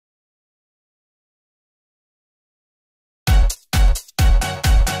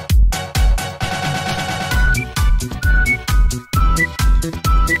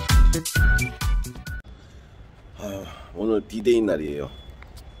오늘 D-Day 날이에요.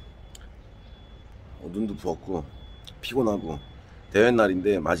 눈도 부었고 피곤하고 대회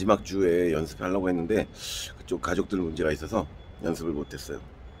날인데 마지막 주에 연습하려고 했는데 그쪽 가족들 문제가 있어서 연습을 못했어요.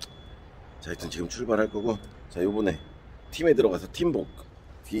 자, 하여튼 지금 출발할 거고, 자, 요번에 팀에 들어가서 팀복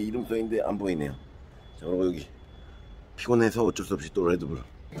뒤에 이름 써있는데 안 보이네요. 자, 그리고 여기 피곤해서 어쩔 수 없이 또 레드불.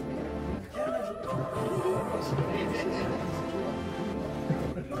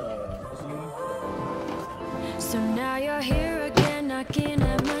 So now you're here again, knocking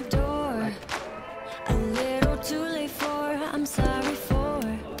at my door. A little too late for, I'm sorry for.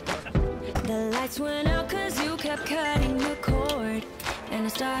 The lights went out cause you kept cutting the cord, and I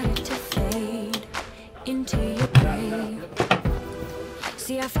started to fade into your grave.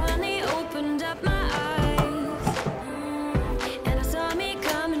 See, I finally opened up my eyes, and I saw me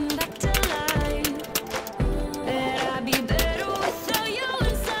coming back to life. And I'd be better without you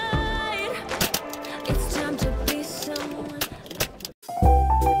inside. It's time to be someone.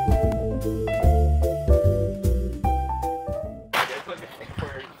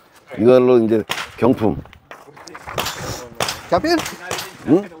 이걸로 이제 경품. Jump in?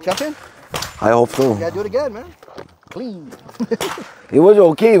 응? Jump in? I hope so. Yeah, do it again, man. Clean. It was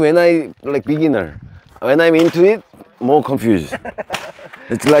okay when I like beginner. When I'm into it, more confused.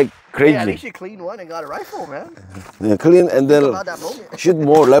 It's like crazy. Yeah, at least you cleaned one and got a rifle, man. Yeah, clean and then About that moment. shoot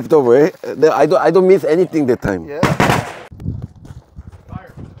more leftover. I don't miss anything that time. Yeah.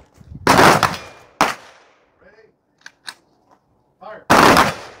 Fire. Ready? Fire.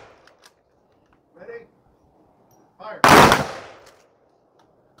 Ready? Fire.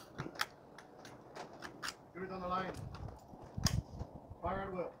 Shoot it on the line. Fire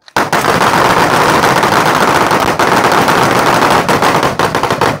at will.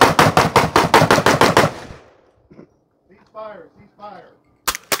 Cease fire. Cease fire.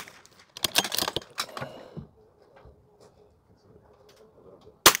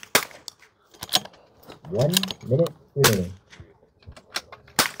 One minute remaining.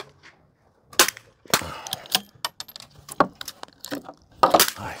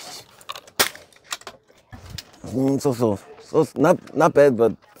 So not bad,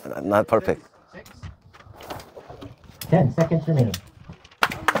 but not perfect. 10 seconds remaining.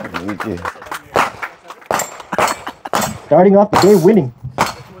 이렇게. Starting off the day winning.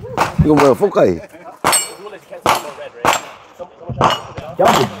 이거 뭐야, 포카이?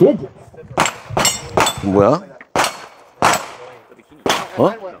 Double digits. 뭐야?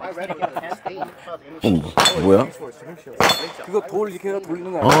 어? 뭐야? 그거 돌 이렇게 해서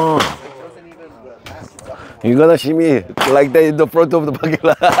돌리는 거야. 아. You're gonna see me like that in the front of the parking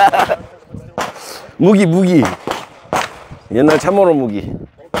lot. 무기. 옛날 참모로 무기.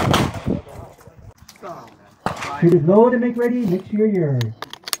 Shooters load and make ready. Make sure you're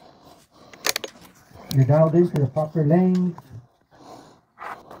dialed into the proper lanes.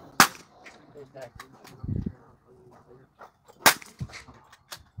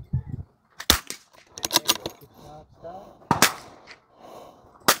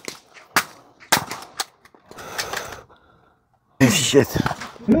 Shit.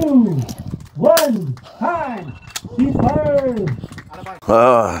 2, 1, time. Ceasefire.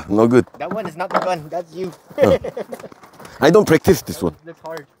 Ah, no good. That one is not the gun. That's you. I don't practice this one. That's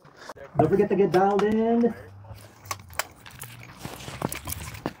hard. Don't forget to get dialed in.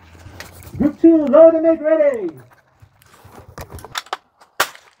 Group 2, load and make ready.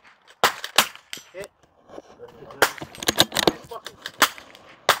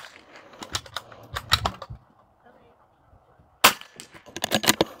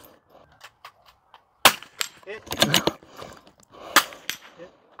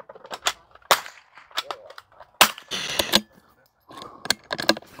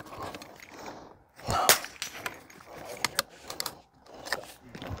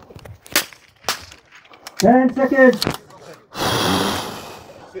 Ten seconds.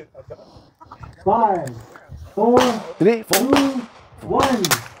 5, 4, 3, 4. 2, 1.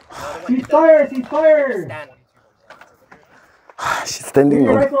 Ceasefire. Ceasefire. She's standing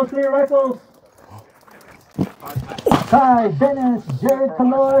Clear your on. rifles. Clear your rifles. Ty, Dennis, Jared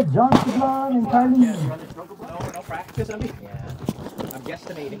Calor, John Siglon, and Carly. No practice on me. Yeah. I'm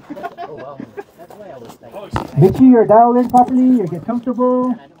guesstimating. Oh well. That's why I was like. Make sure you're dialed in properly. You get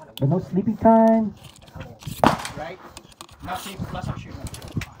comfortable. But no sleeping time. Right? Not sleep plus I'm shooting.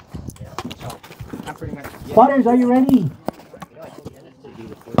 Yeah. So I'm pretty much. Spotters, are you ready?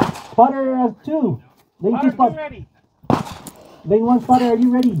 Spotter has 2. Lane 2 spot. Ready. Lane 1 spotter, are you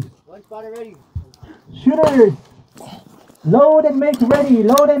ready? One spotter ready. Shooters, load and make ready.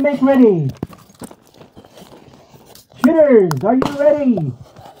 Load and make ready. Shooters, are you ready?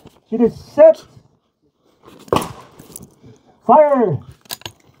 Shooters set. Fire!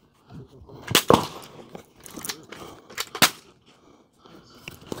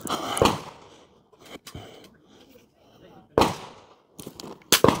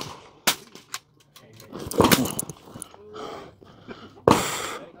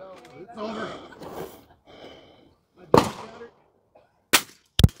 It's over.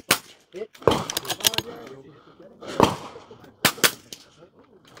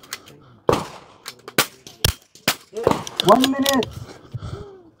 1 minute.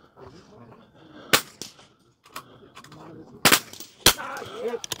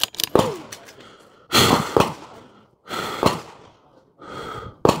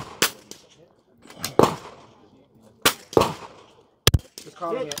 Just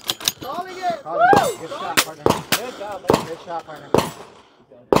calling it. Calling it! Calling it. Good shot, partner. Good job, man. Good shot, partner.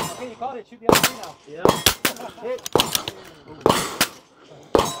 Okay, you called it. Shoot the other three now. Yeah. Hit.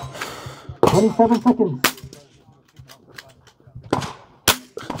 27 seconds.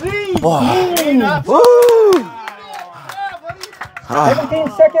 와. 우! 아,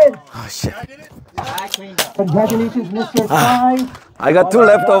 17 seconds. 아, 씨. I cleaned up. Congratulations, Mr. Sai. I got two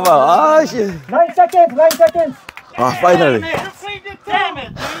left over. 아, 씨. 9 seconds. 9 seconds. 아, finally. Damn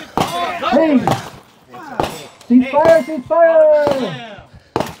it, dude! Please. Ceasefire. Ceasefire.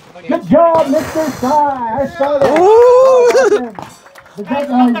 Good job, Mr. Sai. I saw that. Ooh. The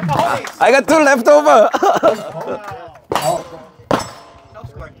deadline. I got two left over.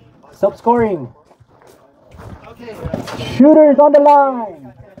 Self-scoring. Shooters on the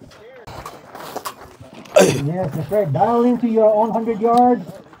line. Yes, that's right. Dial into your own 100 yards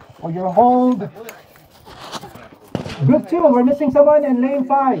or your hold. Group 2, we're missing someone in lane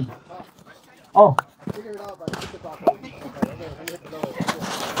 5. Oh.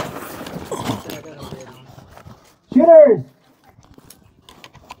 Shooters.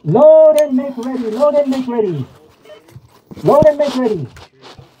 Load and make ready. Load and make ready. Load and make ready.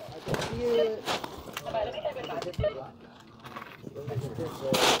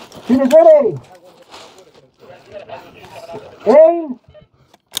 Shooters ready. Aim.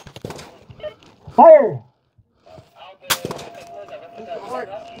 Fire.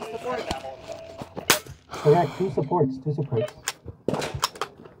 Correct. Two supports. Two supports.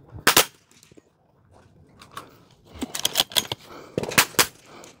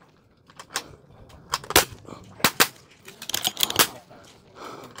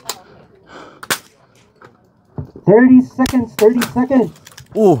 Thirty seconds. 30 seconds.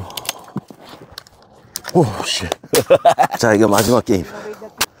 오. 오, 씨. 자, 이거 마지막 게임.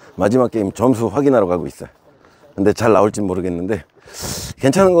 마지막 게임 점수 확인하러 가고 있어요. 근데 잘 나올진 모르겠는데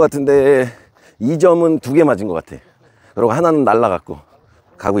괜찮은 것 같은데 2점은 2개 맞은 것 같아. 그리고 하나는 날라갔고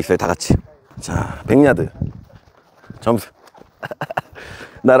가고 있어요, 다 같이. 자, 100야드 점수.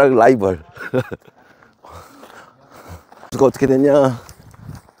 나랑 라이벌. 수가 어떻게 됐냐?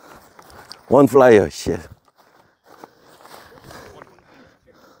 원 플라이어, 씨.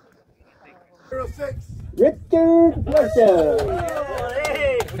 Richard Marshall.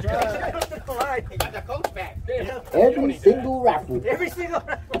 Every single raffle. Every single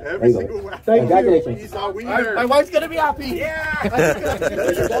one. Congratulations. He's our winner. My wife's gonna be happy. Yeah.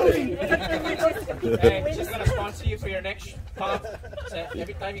 Hey, she's gonna sponsor you for your next pop.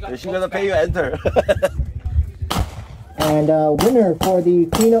 Every time you got. She's gonna pay you enter. And winner for the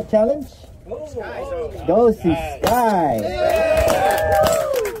cleanup challenge goes to Sky.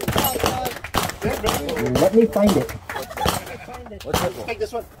 Let me find it. Take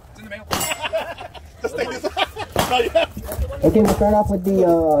this one. It's in the mail. Just take this one. Okay, we'll start off with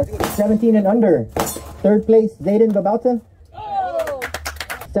the 17 and under. Third place, Zayden Babauta.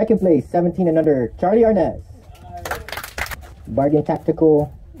 Second place, 17 and under, Charlie Arnaz. Bargain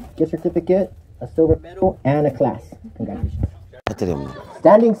Tactical gift certificate, a silver medal, and a class. Congratulations.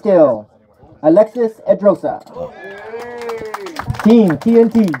 Standing still, Alexis Edrosa. Team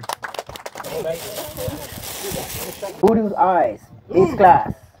TNT. Voodoo's Eyes, Ace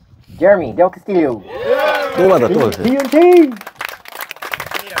Class, Jeremy Del Castillo. 또 받아, 또 받아. TNT.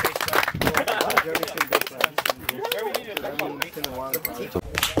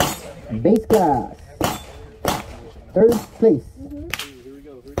 Base Class. Third place.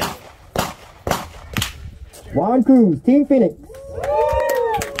 Juan Cruz, Team Phoenix.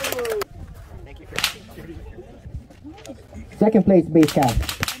 Second place, Base Class.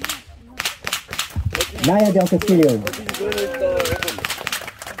 Naya Del Castillo.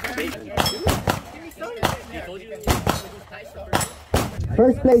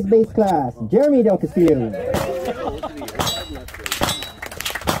 First place, Base Class, Jeremy Del Castillo.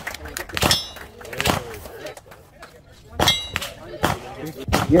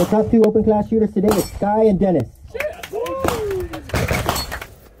 Your top 2 open class shooters today is Sky and Dennis.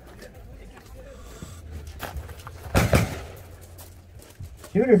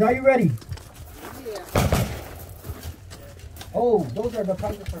 Shooters, are you ready? Oh, those are the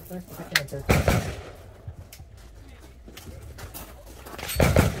prizes for first, second, and third.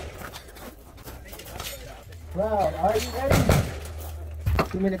 Well, are you ready?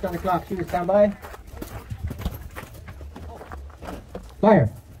 2 minutes on the clock. Shooters, stand by.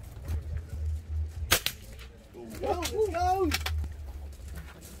 Fire. Go, go!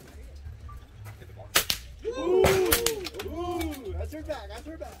 Ooh, ooh, that's her back, that's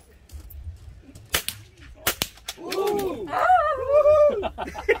her back. Ooh!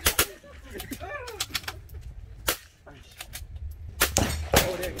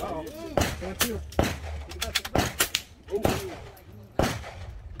 Oh, there you go. Thank you.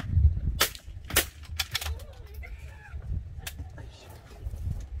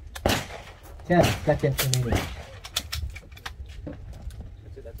 Ten seconds remaining.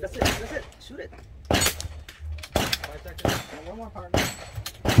 That's it. Shoot it. 5 seconds. One more partner.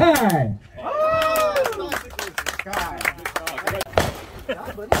 Time.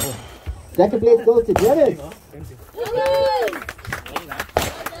 Second place goes to Dennis.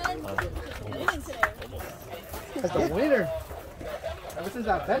 That's the winner. Ever since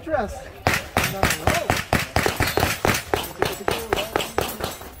I fetched us.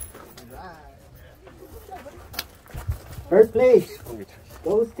 First place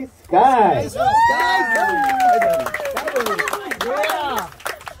goes to Sky. Yeah.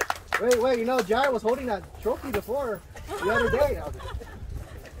 Wait, you know, Jared was holding that trophy before the other day.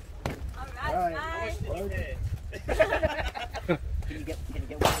 Alright. Can you get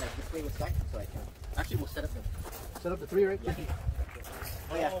one like this way with Sky? So I can. Actually, we'll set up The 3 right?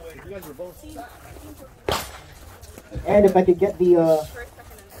 Oh yeah. You guys were both. And if I could get the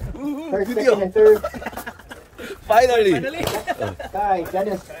first, second, and third. Finally. Sky,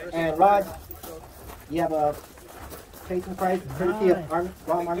 Dennis, and Rod, you have a tracing prize courtesy of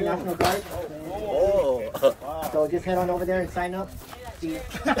Guam Army National Guard. Oh. So just head on over there and sign up. Recruiter.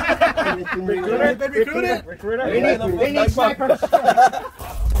 We need snipers.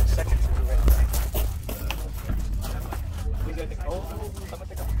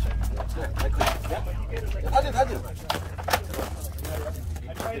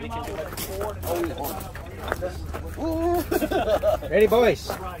 Ready,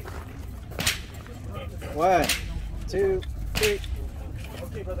 boys? 1, 2, 3.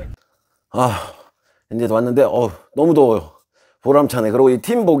 아, 이제 왔는데, 너무 더워요. 보람차네. 그리고 이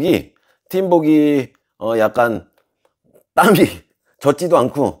팀복이 약간 땀이 젖지도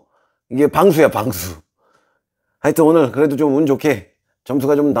않고, 이게 방수야, 방수. 하여튼 오늘 그래도 좀 운 좋게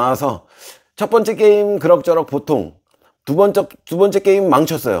점수가 좀 나와서, 첫 번째 게임 그럭저럭 보통, 두 번째 게임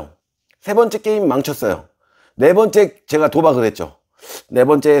망쳤어요. 세 번째 게임 망쳤어요. 네 번째 제가 도박을 했죠. 네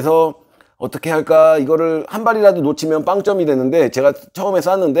번째에서 어떻게 할까, 이거를 한 발이라도 놓치면 빵점이 되는데, 제가 처음에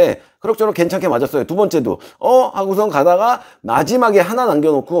쐈는데 그럭저럭 괜찮게 맞았어요. 두 번째도 하고선 가다가 마지막에 하나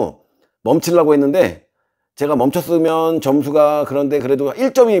남겨놓고 멈추려고 했는데, 제가 멈췄으면 점수가, 그런데 그래도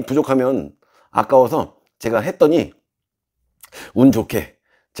 1점이 부족하면 아까워서 제가 했더니 운 좋게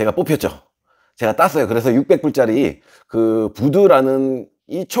제가 뽑혔죠. 제가 땄어요. 그래서 600불짜리 그 부드라는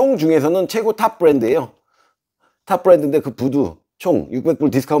이 총 중에서는 최고 탑 브랜드예요. 탑 브랜드인데 그 부두 총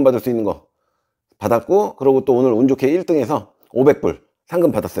 600불 디스카운트 받을 수 있는 거 받았고, 그리고 또 오늘 운 좋게 1등해서 500불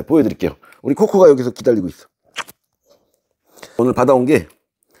상금 받았어요. 보여드릴게요. 우리 코코가 여기서 기다리고 있어. 오늘 받아온 게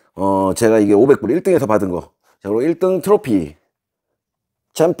제가 이게 500불 1등에서 받은 거. 자, 그리고 1등 트로피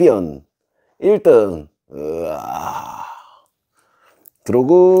챔피언 1등.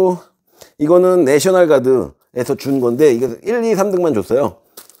 그리고 이거는 내셔널 가드에서 준 건데, 이게 1, 2, 3등만 줬어요.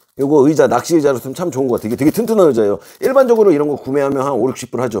 요거 의자, 낚시 의자로 쓰면 참 좋은 것 같아요. 이게 되게 튼튼한 의자예요. 일반적으로 이런 거 구매하면 한 5,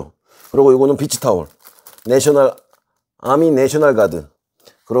 60불 하죠. 그리고 요거는 비치 타월, 아미 내셔널 가드.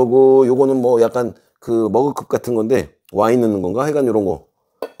 그리고 요거는 뭐 약간 그 머그컵 같은 건데, 와인 넣는 건가? 하여간 요런 거.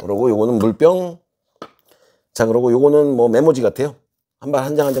 그리고 요거는 물병. 자, 그리고 요거는 뭐 메모지 같아요. 한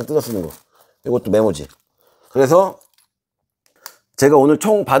장 한 장 뜯어 쓰는 거. 요것도 메모지. 그래서 제가 오늘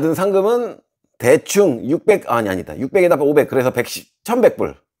총 받은 상금은 대충 600에다가 500, 그래서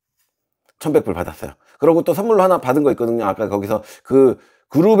 1100불. 1100불 받았어요. 그리고 또 선물로 하나 받은 거 있거든요. 아까 거기서 그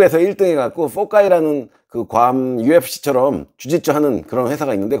그룹에서 1등 해갖고, 포카이라는 그 괌 UFC처럼 주짓수 하는 그런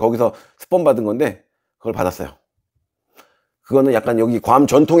회사가 있는데, 거기서 스폰 받은 건데, 그걸 받았어요. 그거는 약간 여기 괌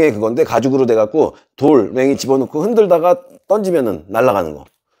전통의 그건데, 가죽으로 돼갖고, 돌, 맹이 집어넣고 흔들다가 던지면은 날아가는 거.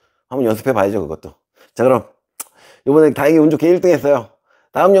 한번 연습해 봐야죠, 그것도. 자, 그럼, 이번에 다행히 운 좋게 1등 했어요.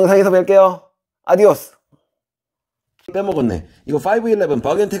 다음 영상에서 뵐게요. 아디오스. 빼먹었네. 이거 511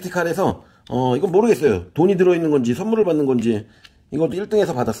 버겐 택티칼에서 이건 모르겠어요. 돈이 들어있는 건지 선물을 받는 건지, 이것도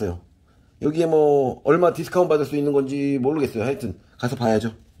 1등에서 받았어요. 여기에 뭐 얼마 디스카운트 받을 수 있는 건지 모르겠어요. 하여튼 가서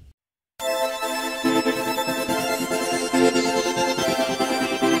봐야죠.